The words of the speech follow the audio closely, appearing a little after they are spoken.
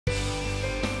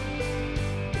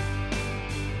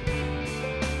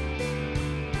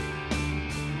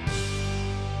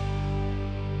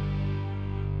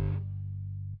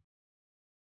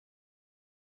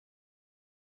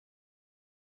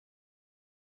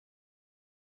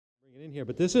In here,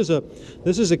 but this is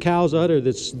a cow's udder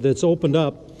that's opened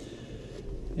up,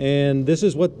 and this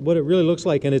is what it really looks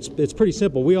like, and it's pretty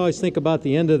simple. We always think about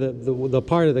the end of the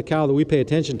part of the cow that we pay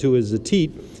attention to is the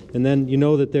teat, and then you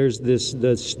know that there's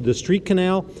the street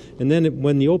canal, and then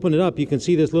when you open it up, you can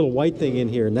see this little white thing in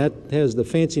here, and that has the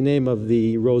fancy name of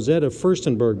the Rosette of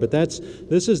Furstenberg. But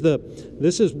this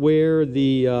is where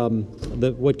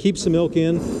what keeps the milk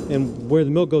in and where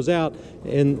the milk goes out.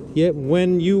 And yet,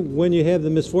 when you have the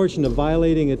misfortune of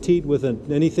violating a teat with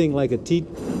anything like a teat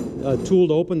tool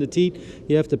to open the teat,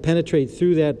 you have to penetrate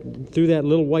through that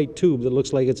little white tube that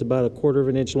looks like it's about 1/4 of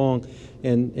an inch long,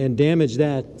 and damage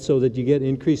that so that you get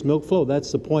increased milk flow.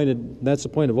 That's the point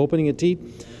of opening a teat.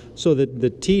 So that the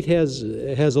teat has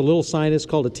a little sinus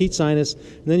called a teat sinus,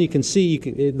 and then you can see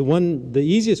the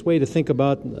easiest way to think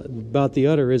about the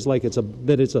udder is like it's a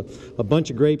bunch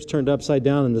of grapes turned upside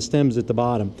down and the stem's at the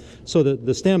bottom. So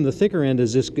the stem, the thicker end,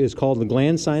 is called the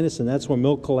gland sinus, and that's where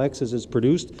milk collects as it's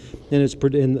produced,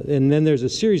 and then there's a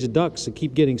series of ducts that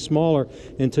keep getting smaller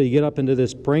until you get up into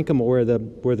this parenchyma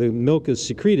where the milk is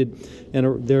secreted,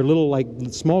 and there are little like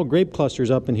small grape clusters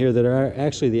up in here that are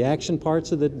actually the action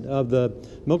parts of the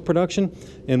milk production.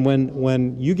 And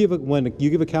when you give a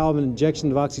cow an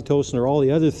injection of oxytocin or all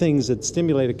the other things that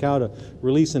stimulate a cow to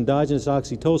release endogenous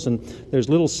oxytocin, there's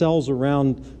little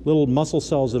muscle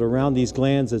cells that are around these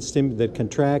glands that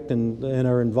contract and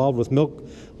are involved with milk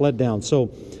letdown. So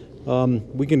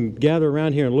we can gather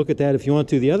around here and look at that if you want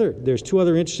to. There's two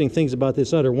other interesting things about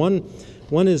this udder. One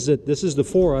is that this is the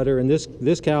fore udder, and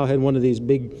this cow had one of these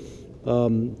big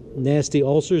nasty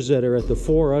ulcers that are at the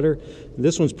fore udder.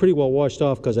 This one's pretty well washed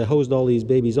off because I hosed all these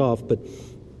babies off, but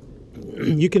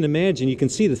you can imagine, you can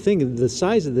see the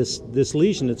size of this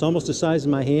lesion. It's almost the size of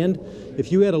my hand.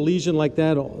 If you had a lesion like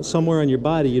that somewhere on your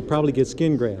body, you'd probably get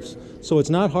skin grafts. So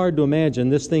it's not hard to imagine.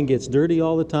 This thing gets dirty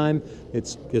all the time.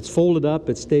 It's folded up,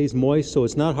 it stays moist, so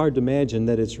it's not hard to imagine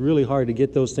that it's really hard to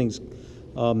get those things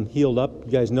healed up.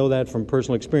 You guys know that from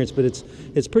personal experience, but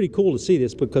it's pretty cool to see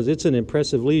this because it's an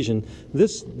impressive lesion.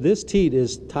 This teat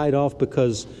is tied off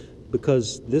because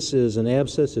this is an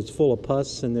abscess. It's full of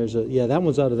pus, and that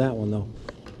one's out of that one though.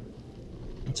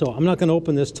 So I'm not going to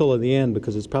open this till at the end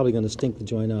because it's probably going to stink the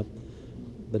joint up.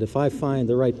 But if I find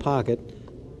the right pocket,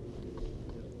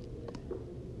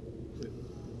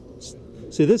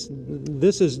 see, this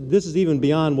is even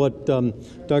beyond what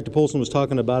Dr. Polson was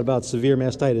talking about severe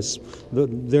mastitis.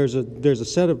 There's a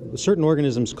set of certain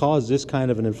organisms cause this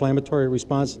kind of an inflammatory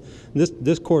response.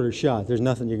 This quarter shot. There's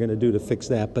nothing you're going to do to fix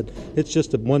that, but it's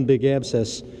just one big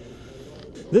abscess.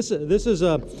 This is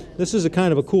a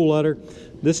kind of a cool udder.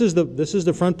 This is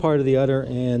the front part of the udder,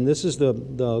 and this is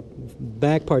the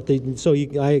back part.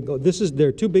 There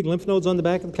are two big lymph nodes on the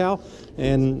back of the cow,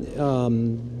 and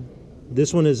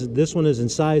this one is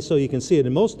incised, so you can see it.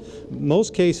 In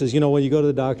most cases, when you go to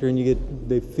the doctor and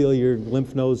they feel your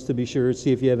lymph nodes to be sure,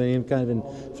 see if you have any kind of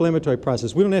inflammatory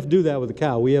process. We don't have to do that with the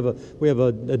cow. We have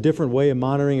a different way of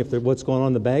monitoring what's going on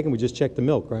in the bag, and we just check the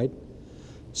milk, right?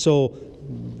 So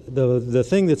the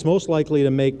thing that's most likely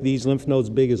to make these lymph nodes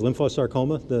big is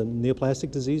lymphosarcoma, the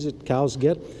neoplastic disease that cows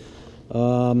get.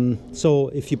 So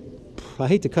I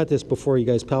hate to cut this before you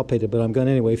guys palpate it, but I'm going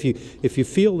to anyway. If you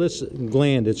feel this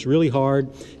gland, it's really hard.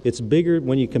 It's bigger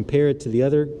when you compare it to the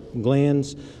other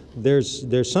glands.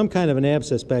 There's some kind of an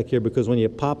abscess back here because when you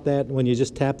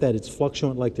just tap that, it's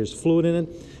fluctuant like there's fluid in it,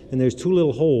 and there's two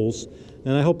little holes.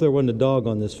 And I hope there wasn't a dog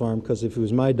on this farm, because if it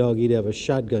was my dog, he'd have a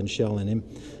shotgun shell in him.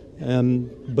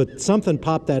 But something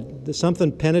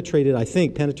penetrated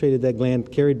that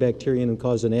gland, carried bacteria in and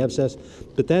caused an abscess.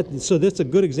 So that's a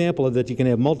good example of that. You can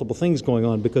have multiple things going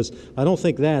on, because I don't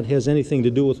think that has anything to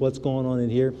do with what's going on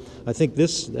in here. I think we're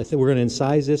going to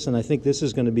incise this, and I think this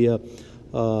is going to be a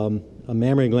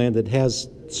mammary gland that has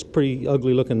pretty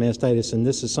ugly looking mastitis, and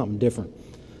this is something different.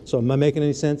 So am I making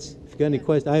any sense? If you got any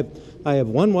questions, I have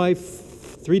one wife,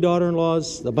 3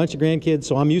 daughter-in-laws, a bunch of grandkids,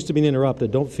 so I'm used to being interrupted.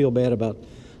 Don't feel bad about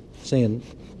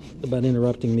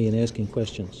interrupting me and asking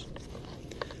questions.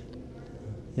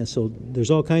 And so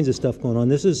there's all kinds of stuff going on.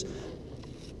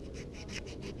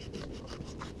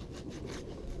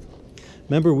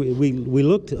 Remember we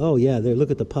looked, oh yeah,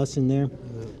 look at the pus in there.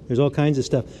 There's all kinds of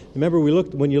stuff. Remember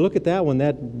when you look at that one,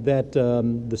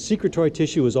 the secretory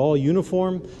tissue is all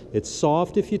uniform. It's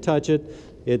soft if you touch it.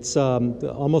 It's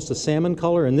almost a salmon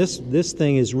color, and this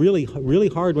thing is really, really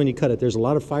hard when you cut it. There's a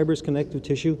lot of fibrous connective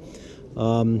tissue.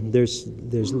 There's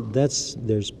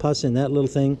pus in that little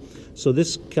thing. So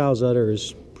this cow's udder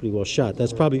is pretty well shot.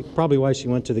 That's probably why she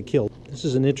went to the kill. This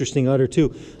is an interesting udder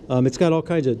too. It's got all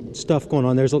kinds of stuff going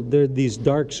on. There are these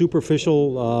dark,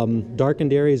 superficial,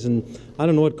 darkened areas, and I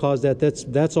don't know what caused that.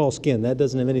 That's all skin. That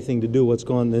doesn't have anything to do with what's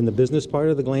going on in the business part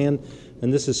of the gland.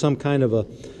 And this is some kind of a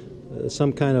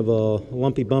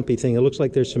lumpy, bumpy thing. It looks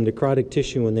like there's some necrotic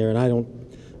tissue in there, and I don't.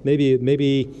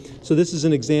 Maybe. So this is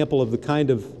an example of the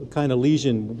kind of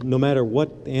lesion, no matter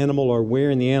what animal or where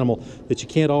in the animal, that you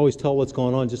can't always tell what's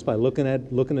going on just by looking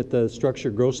at the structure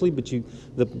grossly. But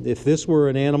if this were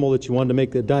an animal that you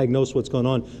wanted to diagnose what's going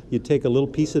on, you'd take a little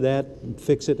piece of that, and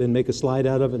fix it, and make a slide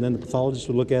out of it, and then the pathologist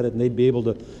would look at it, and they'd be able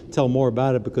to tell more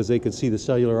about it because they could see the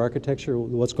cellular architecture,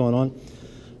 what's going on.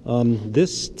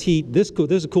 This teat, this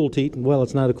is a cool teat. Well,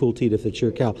 it's not a cool teat if it's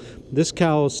your cow. This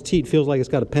cow's teat feels like it's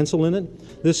got a pencil in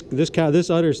it. This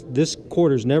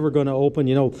quarter's never going to open.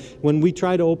 You know, when we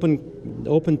try to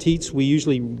open teats,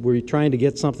 we're trying to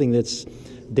get something that's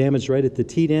damaged right at the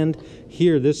teat end.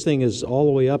 Here, this thing is all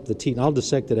the way up the teat. And I'll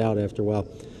dissect it out after a while.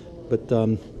 But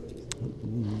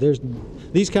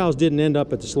these cows didn't end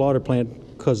up at the slaughter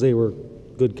plant because they were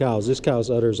good cows. This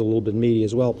cow's udder is a little bit meaty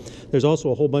as well. There's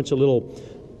also a whole bunch of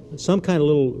some kind of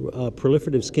little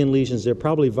proliferative skin lesions. They're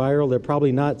probably viral. They're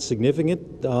probably not significant.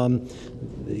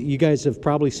 You guys have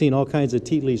probably seen all kinds of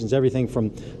teat lesions, everything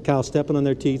from cows stepping on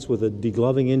their teats with a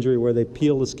degloving injury where they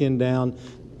peel the skin down.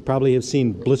 Probably have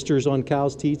seen blisters on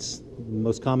cows' teats. The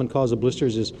most common cause of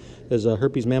blisters is a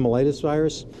herpes mammalitis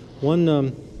virus. One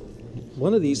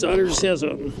of these udders has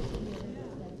a...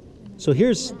 So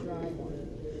this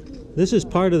is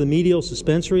part of the medial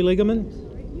suspensory ligament.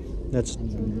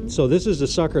 So this is the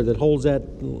sucker that holds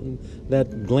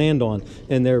that gland on,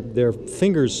 and they're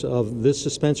fingers of this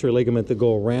suspensory ligament that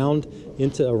go around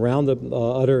the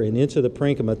udder and into the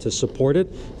parenchyma to support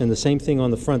it. And the same thing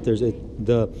on the front.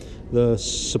 The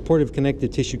supportive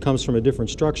connective tissue comes from a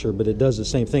different structure, but it does the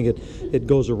same thing. It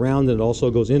goes around and it also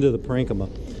goes into the parenchyma.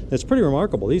 It's pretty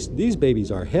remarkable. These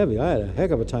babies are heavy. I had a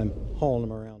heck of a time hauling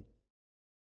them around.